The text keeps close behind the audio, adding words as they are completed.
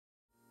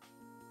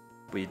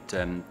We'd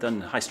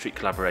done high street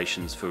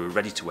collaborations for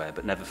ready-to-wear,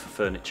 but never for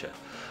furniture.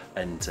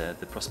 And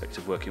the prospect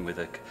of working with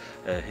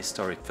a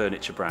historic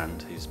furniture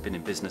brand who's been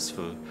in business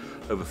for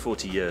over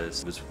 40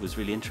 years was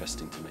really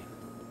interesting to me.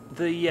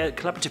 The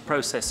collaborative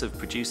process of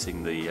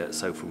producing the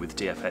sofa with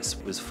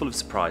DFS was full of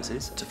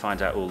surprises. To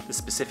find out all the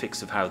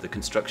specifics of how the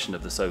construction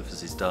of the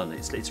sofas is done.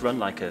 It's run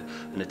like an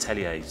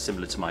atelier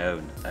similar to my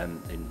own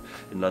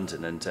in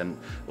London, and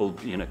all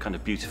kind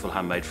of beautiful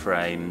handmade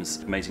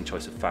frames, amazing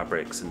choice of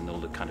fabrics, and all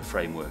the kind of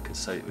framework.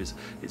 So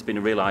it's been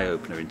a real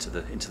eye-opener into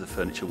the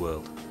furniture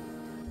world.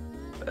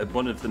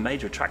 One of the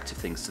major attractive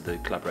things to the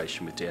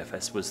collaboration with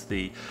DFS was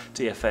the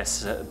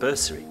DFS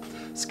bursary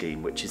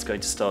scheme, which is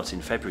going to start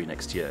in February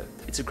next year.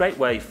 It's a great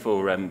way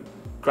for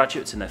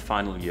graduates in their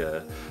final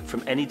year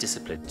from any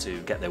discipline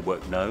to get their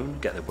work known,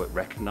 get their work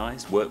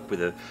recognised, work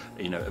with a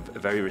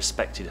very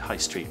respected high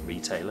street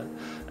retailer,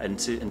 and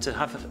to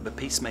have a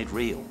piece made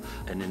real.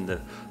 And in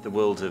the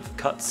world of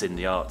cuts in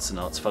the arts and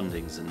arts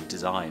fundings and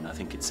design, I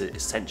think it's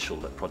essential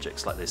that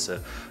projects like this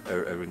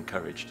are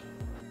encouraged.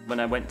 When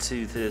I went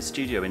to the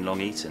studio in Long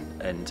Eaton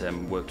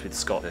and worked with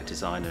Scott, the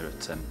designer at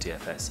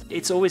DFS,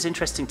 it's always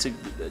interesting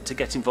to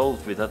get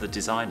involved with other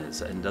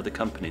designers and other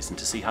companies and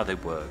to see how they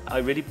work. I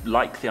really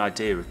like the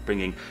idea of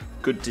bringing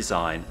good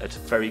design at a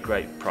very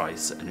great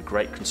price and a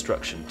great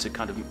construction to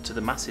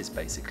the masses,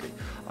 basically.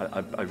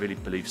 I really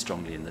believe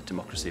strongly in the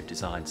democracy of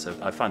design, so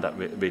I find that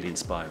really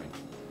inspiring.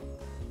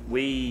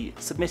 We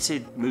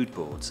submitted mood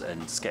boards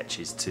and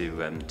sketches to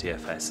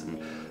DFS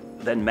and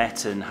then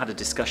met and had a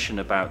discussion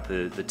about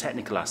the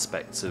technical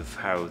aspects of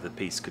how the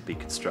piece could be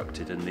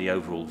constructed and the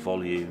overall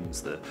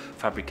volumes, the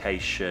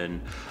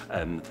fabrication,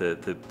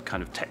 the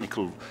kind of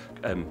technical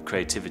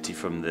creativity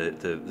from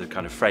the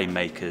kind of frame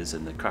makers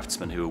and the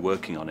craftsmen who were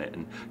working on it,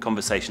 and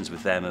conversations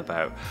with them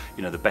about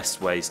the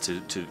best ways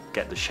to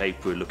get the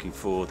shape we were looking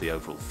for, the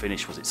overall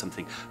finish. Was it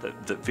something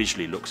that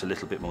visually looks a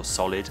little bit more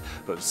solid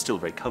but still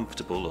very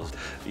comfortable,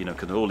 or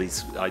can all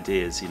these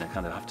ideas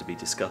kind of have to be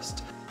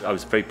discussed. I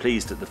was very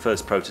pleased at the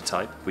first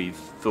prototype. We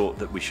thought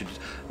that we should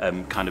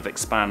kind of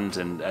expand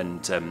and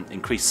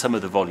increase some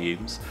of the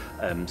volumes,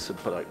 so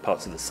put like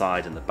parts of the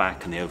side and the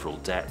back and the overall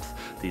depth.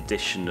 The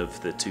addition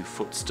of the 2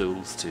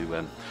 footstools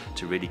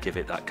to really give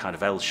it that kind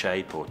of L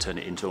shape, or turn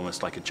it into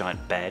almost like a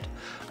giant bed,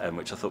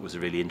 which I thought was a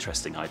really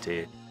interesting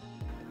idea.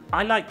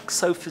 I like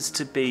sofas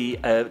to be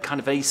a kind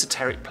of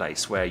esoteric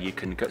place where you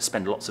can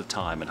spend lots of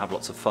time and have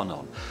lots of fun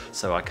on.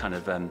 So I kind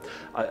of,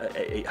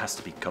 it has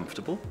to be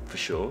comfortable for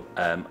sure,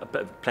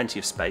 but plenty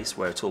of space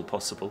where at all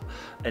possible,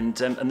 and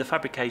the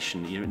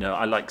fabrication.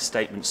 I like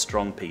statement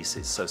strong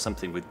pieces, so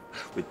something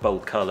with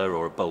bold colour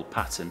or a bold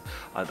pattern.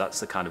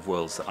 That's the kind of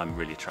worlds that I'm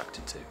really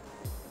attracted to.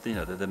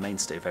 They're the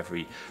mainstay of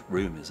every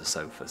room is a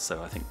sofa,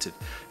 so I think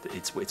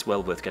it's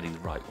well worth getting the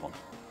right one.